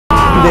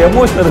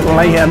Emotion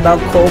இருக்கலாம் ஏன்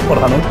தான்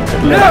கோவப்படுறானு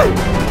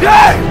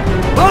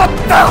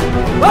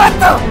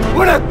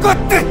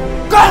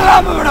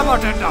விட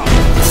மாட்டேன்டா.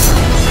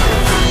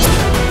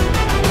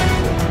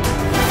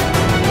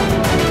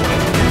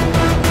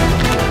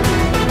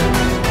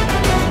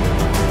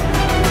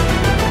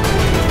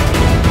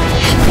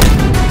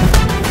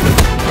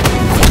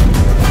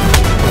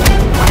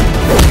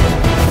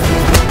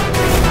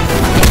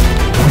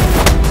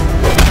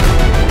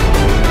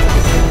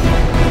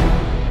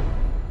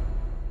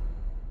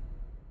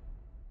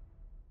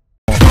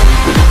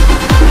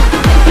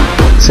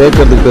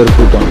 சேர்க்கறதுக்கு பேர்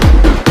கூட்டம்,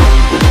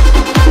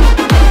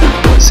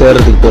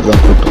 சேர்றதுக்கு பேர்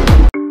தான் கூட்டம்.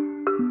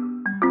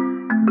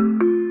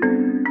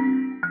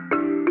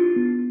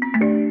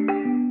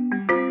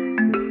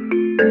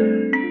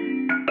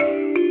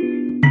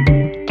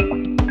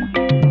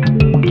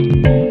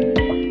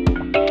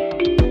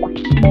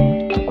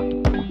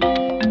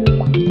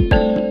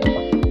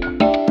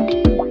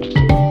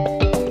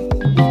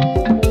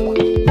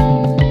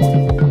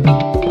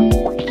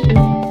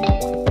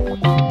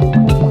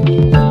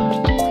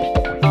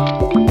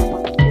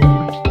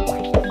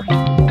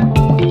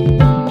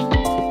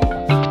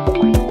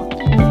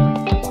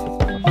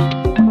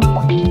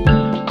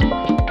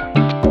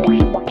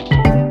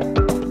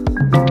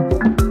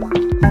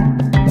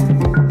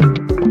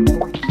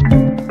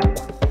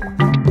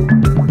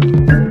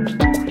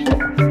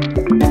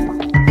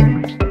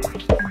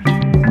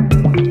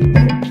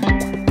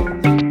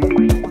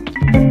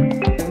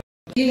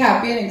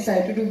 Happy and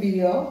excited to be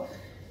here,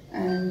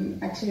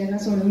 and actually enna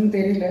solradhu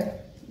theriyala,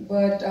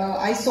 but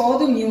I saw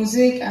the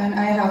music and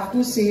I have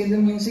to say the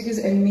music is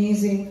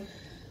amazing.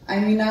 I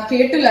mean I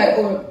ketala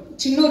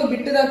chinna oru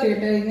bit da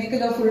ketta innekku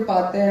da full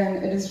paathen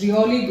and it is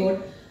really good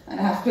and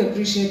I have to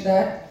appreciate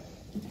that.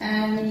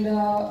 And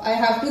I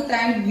have to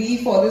thank V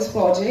for this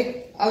project.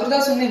 Avru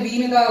da sonne V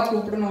nu da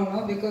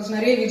koopidanonu because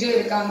nariya Vijay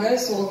irukanga,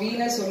 so V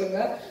na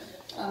solunga.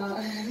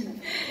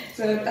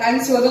 So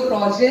thanks for the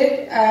project.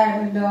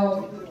 And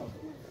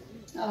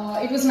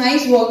it was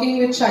nice working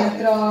with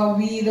Chaitra,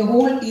 we, the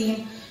whole team.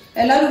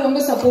 Ellaru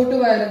romba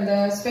supportive ah irundha,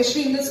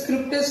 especially in the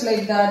script is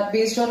like that,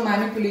 based on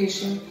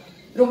manipulation.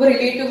 Romba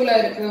relatable ah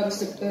irukku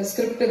or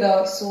script da.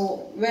 So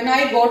when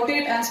I got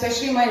it, and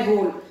especially my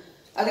role,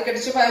 adu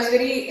kedichappa I was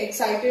very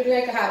excited,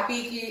 like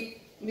happy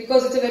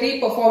because it's a very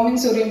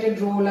performance oriented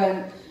role, and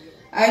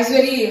I was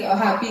very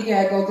happy that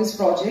I got this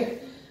project.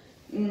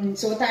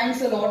 So thanks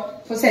a lot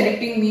for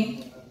selecting me.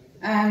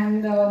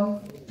 And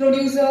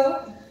producer,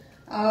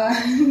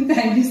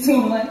 thank you so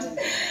much.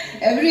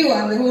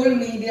 Everyone, the whole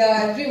media,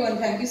 everyone,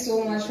 thank you so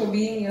much for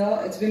being here.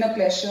 It's been a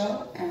pleasure,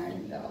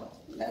 and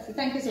that's it.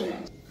 Thank you so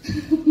much.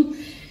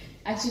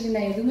 Actually,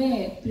 na edume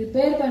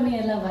prepare panni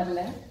ella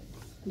varala,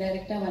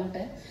 direct ah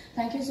vanta.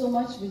 Thank you so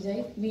much Vijay,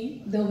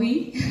 the V.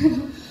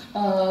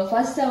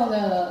 First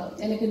avanga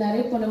enakku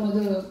narrate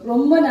பண்ணும்போது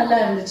ரொம்ப நல்லா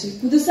இருந்துச்சு,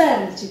 புதுசா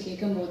இருந்துச்சு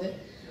கேட்கும்போது.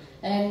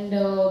 And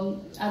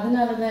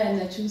அதனால தான்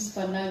என்ன சூஸ்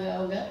பண்ணாங்க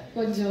அவங்க.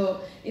 கொஞ்சம்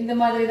இந்த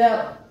மாதிரி தான்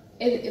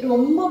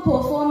ரொம்ப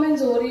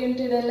பெர்ஃபார்மன்ஸ்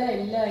ஓரியன்டட் எல்லாம்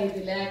இல்லை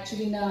இதில்.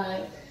 ஆக்சுவலி நான்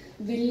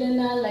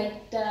வில்லனா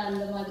லைட்டா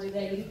அந்த மாதிரி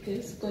தான் இருக்கு,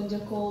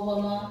 கொஞ்சம்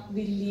கோவமா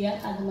வில்லியா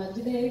அந்த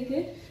மாதிரி தான் இருக்கு.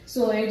 ஸோ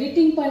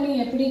எடிட்டிங் பண்ணி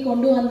எப்படி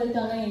கொண்டு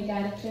வந்திருக்காங்க என்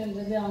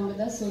கேரக்டர்ன்றது அவங்க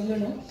தான்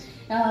சொல்லணும்.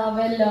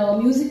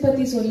 மியூசிக்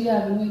பற்றி சொல்லி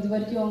ஆகணும். இது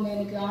வரைக்கும் அவங்க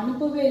எனக்கு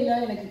அனுப்பவே இல்லை,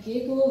 எனக்கு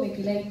கேட்கவோ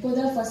வைக்கல.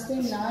 இப்போதான் ஃபர்ஸ்ட்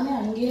டைம் நானே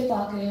அங்கேயே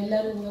பார்க்குறேன்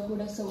எல்லாரும் உங்க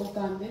கூட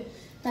உட்காந்து.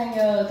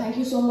 Thank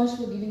you so much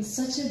for giving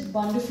such a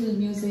wonderful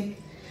music.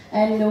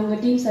 And உங்க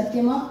டீம்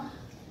சத்தியமா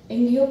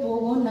எங்கேயோ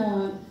போவோம்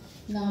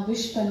நான்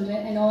விஷ்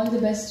பண்றேன். And all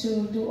the best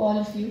to all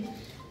of you.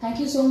 Thank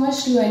you so much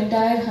to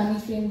entire Honey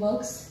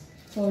Frameworks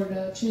for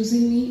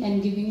choosing me and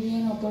giving me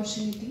an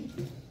opportunity.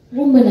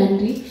 ரொம்ப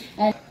நன்றி.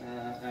 And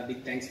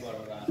big thanks for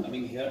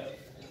coming here.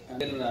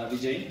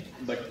 Vijay,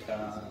 but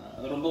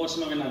ரொம்ப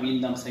வருஷமாவே நான்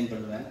வீண் தான் sign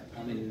பண்ணுவேன்.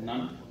 I mean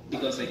not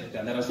because like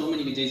there are so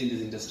many Vijays in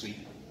this industry.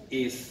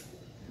 Ace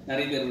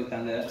நிறைய பேர்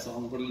இருக்காங்க, ஸோ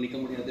அவங்க கூட நிற்க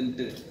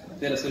முடியாதுன்ட்டு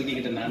பேரை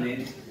சொல்லிக்கிட்டேன் நானே.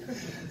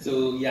 So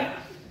yeah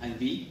I'm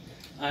we.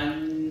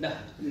 And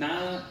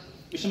நான்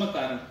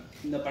விஷமக்காரன்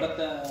இந்த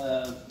படத்தை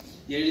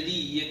எழுதி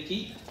இயக்கி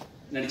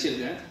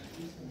நடிச்சிருக்கேன்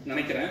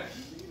நினைக்கிறேன்.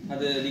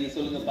 அது நீங்கள்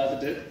சொல்லுங்கள்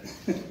பார்த்துட்டு.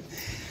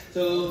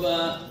 ஸோ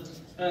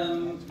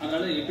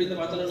அதனால் எப்படி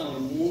பார்த்தாலும் நான்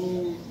ஒரு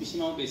 3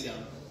 விஷயமாகவும்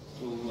பேசியாகணும்.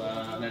 ஸோ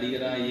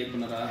நடிகராக,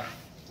 இயக்குனராக,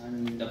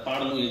 அண்ட்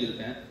பாடலும்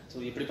எழுதியிருக்கேன். ஸோ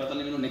எப்படி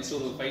பார்த்தாலும் இன்னும் நெக்ஸ்ட்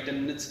ஒரு 5-10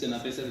 மினிட்ஸ்க்கு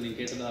நான் பேசுறது நீங்கள்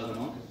கேட்டதாக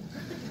ஆகணும்.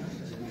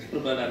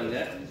 ப்ரிப்பேர்டாக இருங்க.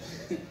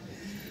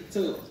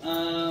 ஸோ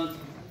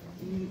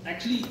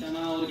ஆக்சுவலி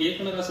நான் ஒரு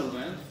இயக்குனராக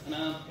சொல்கிறேன்.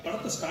 நான்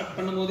படத்தை ஸ்டார்ட்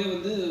பண்ணும் போதே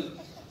வந்து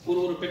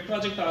ஒரு பெட்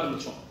ப்ராஜெக்ட்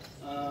ஆரம்பித்தோம்.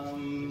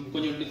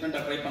 கொஞ்சம்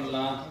டிஃப்ரெண்ட்டாக ட்ரை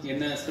பண்ணலாம்,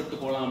 என்ன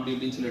ஸ்கிரிப்ட் போகலாம் அப்படி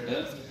இப்படின்னு சொல்லிட்டு.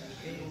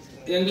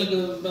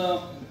 எங்களுக்கு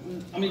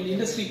ஐ மீன்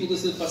இண்டஸ்ட்ரி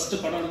புதுசு, ஃபர்ஸ்ட்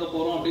படம் எடுக்க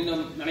போகிறோம் அப்படின்னு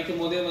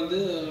நினைக்கும் போதே வந்து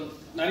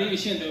நிறைய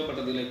விஷயம்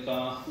தேவைப்பட்டது. லைக்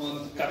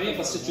கதையை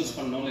ஃபர்ஸ்ட் சூஸ்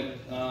பண்ணோம், லைக்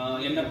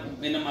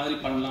என்ன மாதிரி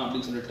பண்ணலாம்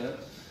அப்படின்னு சொல்லிட்டு.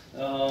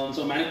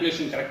 ஸோ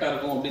மேனிப்புலேஷன் கரெக்டாக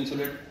இருக்கும் அப்படின்னு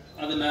சொல்லிட்டு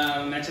அது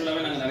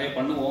நேச்சுரலாகவே நாங்கள் நிறைய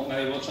பண்ணுவோம்.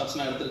 நிறைய work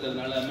ஷாப்ஸ்லாம்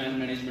எடுத்துருக்கிறதுனால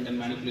management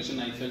and manipulation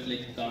I felt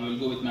like will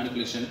go with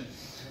manipulation.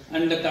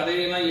 And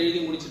கதையெல்லாம் எழுதி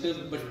முடிச்சுட்டு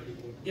பட்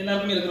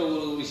எல்லாருக்குமே இருக்கிற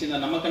ஒரு விஷயம்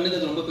தான். நம்ம கண்ணுக்கு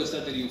அது ரொம்ப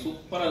பெருசாக தெரியும்,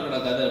 சூப்பராக இருக்கடா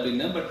கதை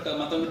அப்படின்னு. பட்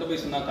மற்றவங்ககிட்ட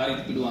போய் சொன்னால் காரி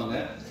திப்பிடுவாங்க.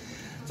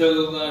 ஸோ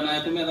நான்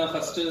எப்பவுமே அதான்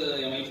ஃபர்ஸ்ட்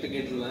என் ஒய்ஃப்ட்ட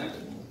கேட்டுருவேன்.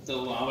 ஸோ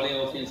அவளே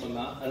ஓகேன்னு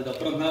சொன்னான்.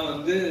 அதுக்கப்புறம் தான்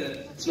வந்து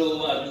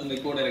ஸ்லோவாக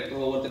இருந்து கோ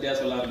டைரக்டர் ஒவ்வொருத்தையா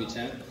சொல்ல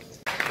ஆரம்பித்தேன்.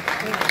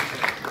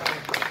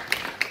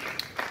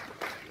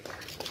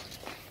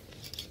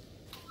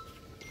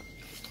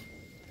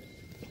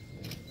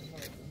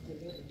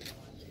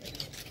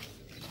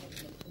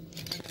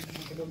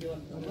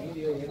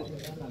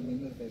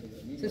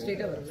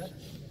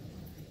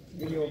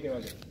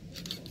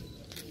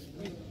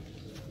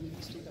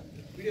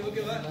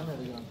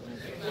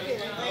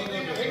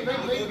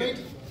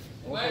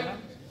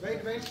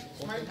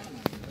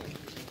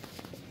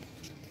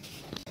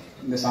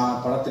 இந்த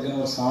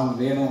படத்துக்குன்னு ஒரு சாங்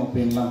வேணும்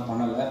அப்படின்லாம்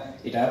பண்ணலை.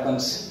 It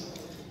happens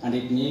and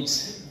it needs.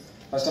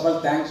 First of all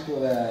thanks to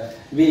the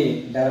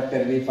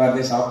director we for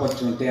this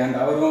opportunity. And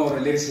அவரும் ஒரு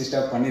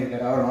லிரிசிஸ்டாக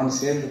பண்ணியிருக்காரு, அவர் நானும்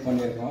சேர்ந்து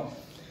பண்ணியிருக்கோம்.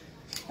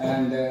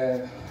 And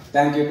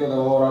thank you to the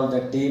overall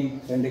the team.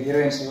 2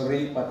 heroines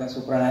reel பார்த்தேன்,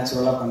 சூப்பராக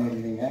நேச்சுரலாக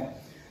பண்ணியிருந்தீங்க.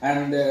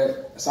 அண்ட்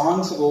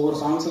சாங்ஸுக்கு ஒவ்வொரு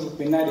சாங்ஸுக்கு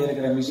பின்னாடி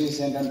இருக்கிற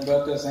musician and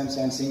பெர்கஷன்ஸ்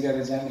and singer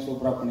design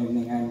சூப்பராக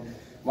பண்ணியிருந்தீங்க. அண்ட்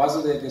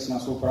வாசுதேவ் கிருஷ்ணா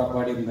சூப்பராக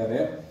பாடியிருந்தார்.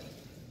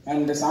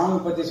 அண்ட்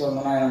சாங் பற்றி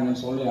சொல்லணும்னா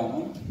எனக்கு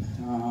சொல்லிடணும்.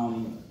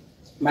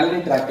 மெலடி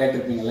ட்ராக்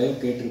கேட்டிருப்பீங்க,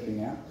 லைவ்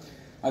கேட்டிருப்பீங்க.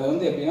 அது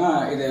வந்து எப்படின்னா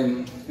இது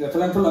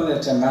ஃபுல் அண்ட் ஃபுல்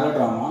வந்து மெலோ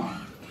ட்ராமா.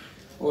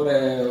 ஒரு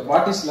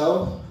what is love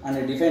and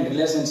define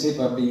relationship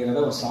அப்படிங்கிறத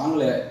ஒரு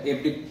சாங்கில்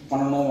எப்படி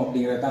பண்ணணும்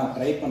அப்படிங்கிறத நான்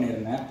ட்ரை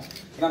பண்ணியிருந்தேன்.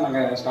 அதான்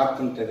நாங்கள் start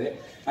பண்ணிட்டது.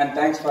 And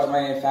thanks for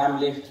my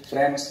family,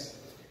 friends.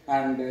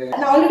 And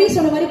நான் ஆல்ரெடி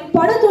சொன்ன மாதிரி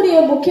படத்துடைய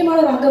முக்கியமான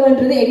ஒரு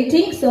அங்கம்ன்றது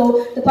எடிட்டிங். ஸோ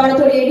இந்த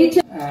படத்துடைய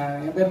எடிட்டர்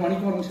என் பேர்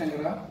மணிக்குமரன்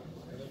சங்கரா.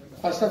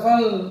 ஃபர்ஸ்ட் ஆஃப்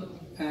ஆல்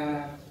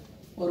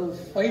ஒரு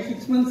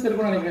 5-6 months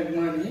இருக்கும்னு நினைக்கிறேன்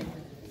முன்னாடி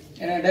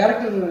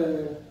டைரக்டர்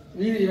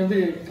வீதி வந்து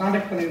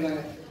கான்டாக்ட்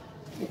பண்ணியிருந்தாங்க.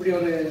 இப்படி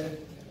ஒரு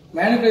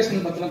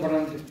மேனிபுலேஷன் பற்றின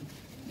படம்ட்டு.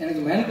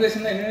 எனக்கு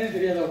மேனிபுலேஷன் தான் என்னன்னே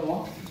தெரியாது அப்போ.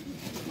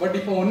 பட்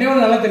இப்போ ஒன்னே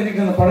நல்லா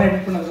தெரிஞ்சுக்கிட்டு அந்த படம்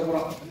எடிட்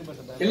பண்ணதுக்கப்புறம்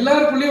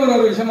எல்லாருக்குள்ளேயும்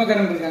ஒரு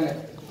விஷமக்காரன் இருக்காங்க.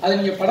 அது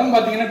நீங்கள் படம்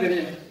பார்த்தீங்கன்னா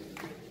தெரியும்.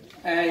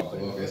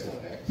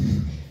 பேசுவாங்க,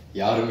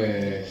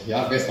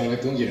 யார் பேசுவாங்க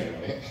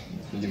தூங்கிடுறாங்க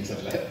 5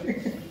 நிமிஷத்துல.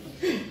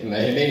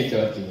 நான் என்னே நிற்க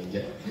வச்சிங்க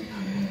இங்கே.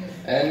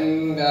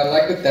 And I'd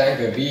like to thank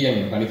V and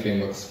Honey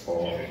Frameworks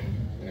for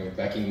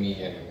backing me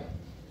and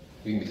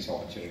giving me this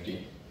opportunity.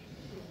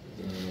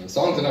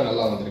 Songs எல்லாம்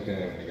நல்லா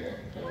வந்திருக்குன்னு நினைக்கிறேன்,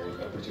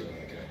 உங்களுக்கு பிடிச்சிருக்குன்னு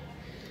நினைக்கிறேன்.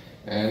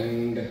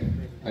 And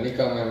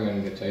Anicka ma'am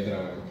and Chaitra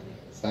ma'am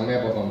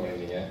செம்மையாக பெர்ஃபார்ம்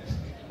பண்ணிருந்தீங்க.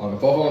 அவங்க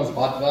பெர்ஃபார்மன்ஸ்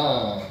பார்த்து தான்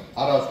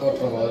ஆர்ஆர் ஸ்கோர்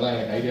பண்ணும்போதெல்லாம்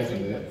எனக்கு ஐடியாஸ்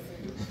இருந்தது.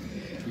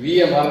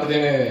 விஏ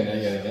மறந்துட்டேன்னு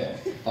நினைக்காதீங்க,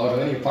 அவர்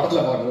வந்து நீங்கள்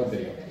படத்தில் பார்க்கும்போது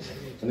தெரியும்.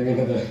 அந்த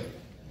மீன் அந்த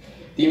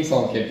தீம்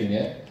சாங் கேட்பீங்க,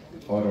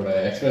 அவரோட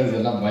எக்ஸ்பீரியன்ஸ்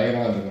எல்லாம்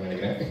பயங்கரமாக இருக்குன்னு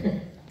நினைக்கிறேன்.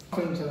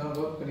 ஃபிலிம்ஸ் எல்லாம்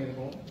ஒர்க்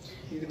பண்ணியிருக்கோம்,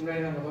 இதுக்கு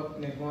முன்னாடி நாங்கள் ஒர்க்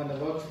பண்ணியிருக்கோம். அந்த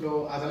ஒர்க் ஃப்ளோ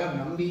அதெல்லாம்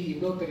நம்பி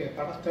இவ்வளோ பெரிய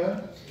படத்தை,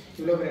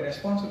 இவ்வளோ பெரிய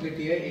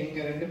ரெஸ்பான்சிபிலிட்டியை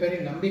எங்கள் 2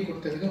 பேரையும் நம்பி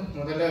கொடுத்ததுக்கு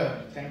முதல்ல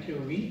தேங்க்யூ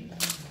வி.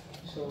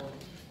 ஸோ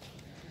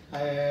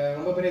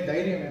ரொம்ப பெரிய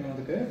தைரியம் வேணும்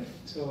அதுக்கு.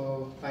 So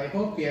I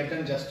hope we have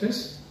done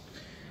justice.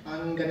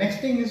 And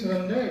next thing is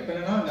வந்து இப்போ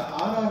என்னன்னா அந்த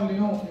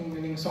ஆர்ஆர்லையும்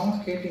நீங்கள்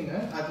சாங்ஸ் கேட்டீங்க,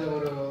 அதில்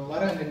ஒரு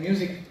வர அந்த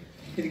மியூசிக்,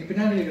 இதுக்கு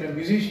பின்னாடி இருக்கிற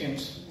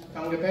மியூசிஷியன்ஸ்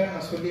அவங்க பேரை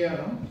நான்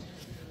சொல்லியாலும்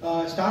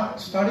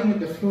starting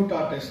with the flute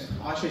artist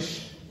Ashish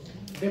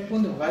இப்போ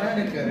வந்து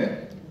விளையாடிருக்காரு.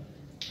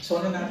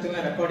 சொன்ன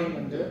நேரத்தில் ரெக்கார்டிங்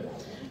வந்து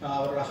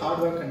அவரோட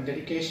ஹார்ட் ஒர்க் அண்ட்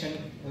டெடிக்கேஷன்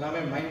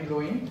எல்லாமே மைண்ட்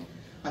ப்ளோயிங்.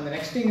 அந்த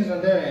நெக்ஸ்ட் திங் இஸ்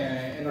வந்து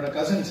என்னோட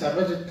கசின்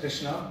சர்வஜித்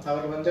கிருஷ்ணா,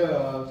 அவர் வந்து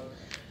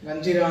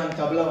கஞ்சிரா அண்ட்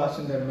தபலா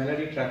வாசிந்தார்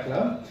மெலடி ட்ராக்ல.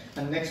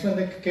 அண்ட் நெக்ஸ்ட்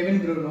வந்து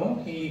Kevin Bruno,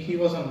 he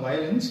was on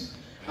violence.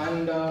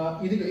 And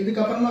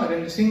இதுக்கப்புறமா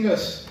 2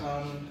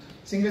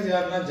 சிங்கர்ஸ்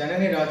யாருன்னா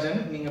ஜனனி ராஜன்,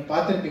 நீங்கள்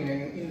பார்த்துருப்பீங்க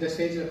இந்த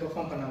ஸ்டேஜில்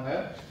பெர்ஃபார்ம் பண்ணாங்க.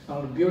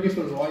 அவங்க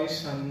பியூட்டிஃபுல் வாய்ஸ்.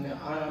 அண்ட்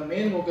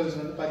மேல் வோக்கல்ஸ்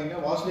வந்து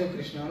பார்த்தீங்கன்னா Vasudev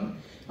Krishnan,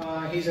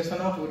 he's a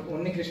son of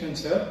ஒன்னி Krishnan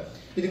sir.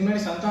 இதுக்கு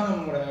முன்னாடி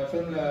சந்தானமோட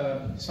ஃபிலிமில்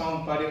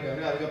சாங்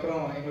பாடியிருக்காரு.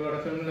 அதுக்கப்புறம் எங்களோட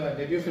ஃபிலிமில்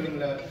டெபியூ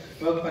ஃபிலிமில்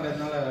ஒர்க்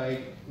பண்ணுறதுனால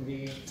வி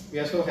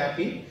ஆர் ஸோ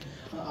ஹாப்பி.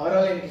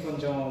 அவரால் எனக்கு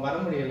கொஞ்சம் வர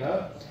முடியலை.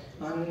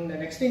 அண்ட்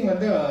நெக்ஸ்ட் திங்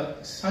வந்து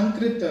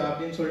சங்கிருத்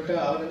அப்படின்னு சொல்லிட்டு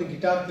அவர் வந்து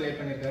கிட்டார் ப்ளே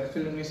பண்ணியிருக்காரு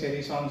ஃபிலிம்லையும்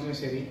சரி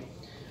சாங்ஸ்லையும் சரி.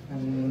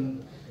 And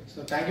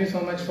so thank you so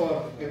much for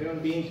everyone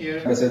being here.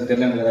 Sir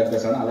தெரியல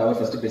பேசணும், அதை அவர்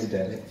ஃபர்ஸ்ட்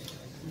பேசிட்டாரு.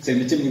 சரி,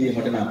 மிச்சம் மீதியை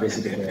மட்டும் நான்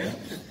பேசிட்டு போயிடுறேன்.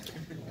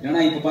 ஏன்னா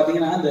இப்போ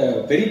பார்த்தீங்கன்னா இந்த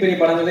பெரிய பெரிய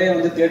படங்களே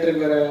வந்து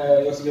தியேட்டருக்கு வர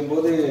யோசிக்கும்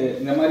போது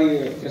இந்த மாதிரி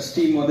ஃப்ரெஷ்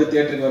டீம் வந்து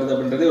தியேட்டருக்கு வருது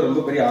அப்படின்றது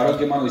ரொம்ப பெரிய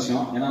ஆரோக்கியமான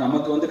விஷயம். ஏன்னா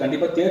நமக்கு வந்து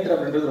கண்டிப்பாக தியேட்டர்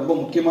அப்படின்றது ரொம்ப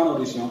முக்கியமான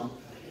ஒரு விஷயம்.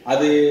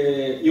 அது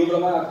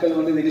இவங்களமா ஆட்கள்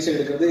வந்து இனிஷியல்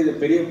எடுக்கிறது இது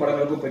பெரிய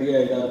படங்களுக்கும் பெரிய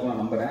இதாக இருக்கும்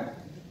நான் நம்புறேன்.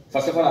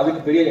 ஃபர்ஸ்ட் ஆஃப் ஆல்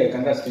அதுக்கு பெரிய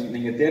கங்க்ராட்ஸ்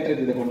நீங்கள்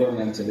தியேட்டருக்கு இதை கொண்டு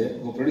வரணும்னு நினைச்சது.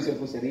 உங்கள்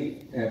ப்ரொடியூசருக்கும் சரி,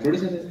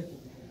 ப்ரொடியூசர்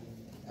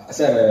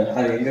சார்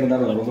அது எங்க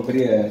இருந்தாலும் ரொம்ப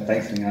பெரிய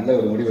தேங்க்ஸ். நீங்க நல்ல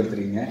ஒரு முடிவு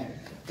எடுத்துருக்கீங்க.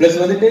 பிளஸ்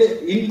வந்துட்டு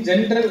இன்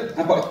ஜென்ரல்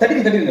தட்டி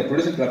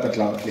ப்ரொடியூசர்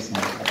கிளாப்லாம் ப்ளீஸ்.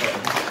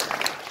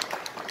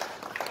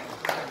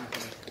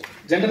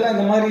 ஜென்ரலா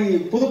இந்த மாதிரி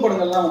புது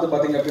படங்கள்லாம் வந்து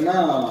பாத்தீங்க அப்படின்னா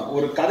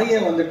ஒரு கதையை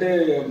வந்துட்டு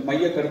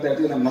மைய கருத்தை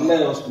எடுத்து நம்ம நல்ல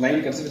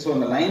லைன் கிடைச்சிட்டு, ஸோ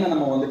அந்த லைனை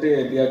நம்ம வந்துட்டு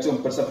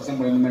எப்படியாச்சும் பெருசா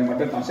ப்ரெசென்ட் பண்ணி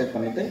மட்டும் கான்செப்ட்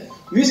பண்ணிட்டு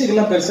மியூசிக்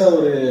எல்லாம் பெருசா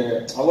ஒரு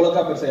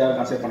அவ்வளோக்கா பெருசா யாரும்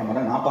கான்செப்ட் பண்ண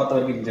மாட்டேன் நான் பார்த்த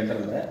வரைக்கும்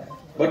ஜென்ரல்ல.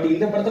 பட்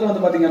இந்த படத்துல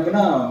வந்து பாத்தீங்க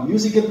அப்படின்னா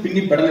மியூசிக்கே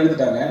பின்னி படம்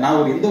எடுத்துட்டாங்க.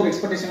 நான் எந்த ஒரு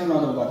எக்ஸ்பெக்டேஷனும்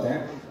நான் வந்து பார்த்தேன்.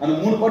 அந்த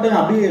 3 பாட்டு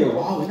நான் அப்படியே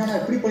வா என்னடா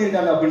எப்படி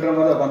பண்ணியிருக்காங்க அப்படின்ற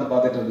மாதிரி உட்காந்து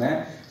பார்த்துட்டு இருந்தேன்.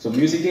 ஸோ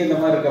மியூசிக்கே இந்த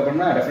மாதிரி இருக்கு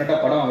அப்படின்னா டெஃபினட்டா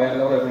படம் வேற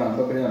லெவலில் இருக்கு, நான்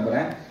ரொம்ப பெரிய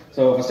நம்புறேன்.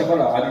 So first of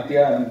all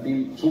Aditya அந்த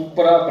டீம்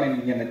சூப்பரா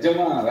பண்ணிருக்கீங்க,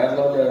 நிஜமா வேற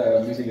லெவலில்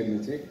மியூசிக்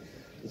இருந்துச்சு.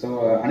 ஸோ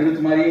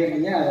அனிருத் மாதிரியே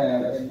இருக்கீங்க,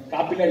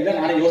 காப்பில அடிதான்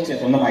நானே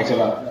யோசிச்சேன் சொந்தமா.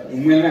 ஆக்சுவலா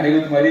உண்மையிலுமே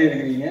அனிருத் மாதிரியே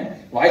இருக்கீங்க,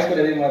 வாய்ஸ்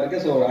கூட அதே மாதிரி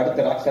இருக்கு. ஸோ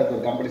அடுத்த ராக் ஸ்டார்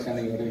ஒரு காம்படிஷன்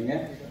நீங்க வருவீங்க.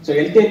 ஸோ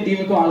என்டையர்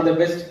டீமுக்கும் ஆல் த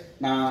பெஸ்ட்.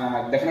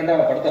 நான் டெஃபினட்டா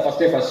படத்தை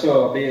ஃபர்ஸ்ட் ஷோ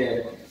அப்படியே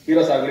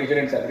ஹீரோ சாகரி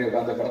ஹீரோயின் சாகரி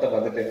அந்த படத்தை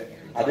பார்த்துட்டு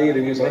அதே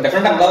ரிவ்யூ சொல்றேன்.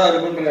 டெஃபினட்டா நல்லா தான்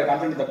இருக்குன்ற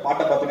கான்டென்ட் இந்த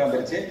பாட்டை பார்த்துட்டு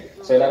வந்துருச்சு.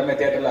 ஸோ எல்லாருமே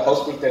தியேட்டர்ல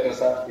ஹவுஸ்ஃபுல்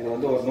தியேட்டர்ஸா இது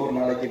வந்து ஒரு 100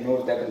 நாளைக்கு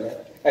 100 தியேட்டர்ல.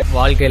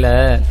 வாழ்க்கையில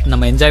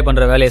நம்ம என்ஜாய்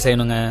பண்ற வேலையை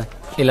செய்யணுங்க,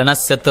 இல்லைன்னா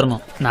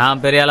செத்துறணும்.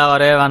 நான் பெரிய ஆளா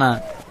வரவே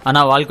வேணாம், ஆனா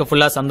வாழ்க்கை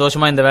ஃபுல்லா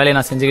சந்தோஷமா இந்த வேலையை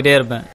நான் செஞ்சுக்கிட்டே இருப்பேன்.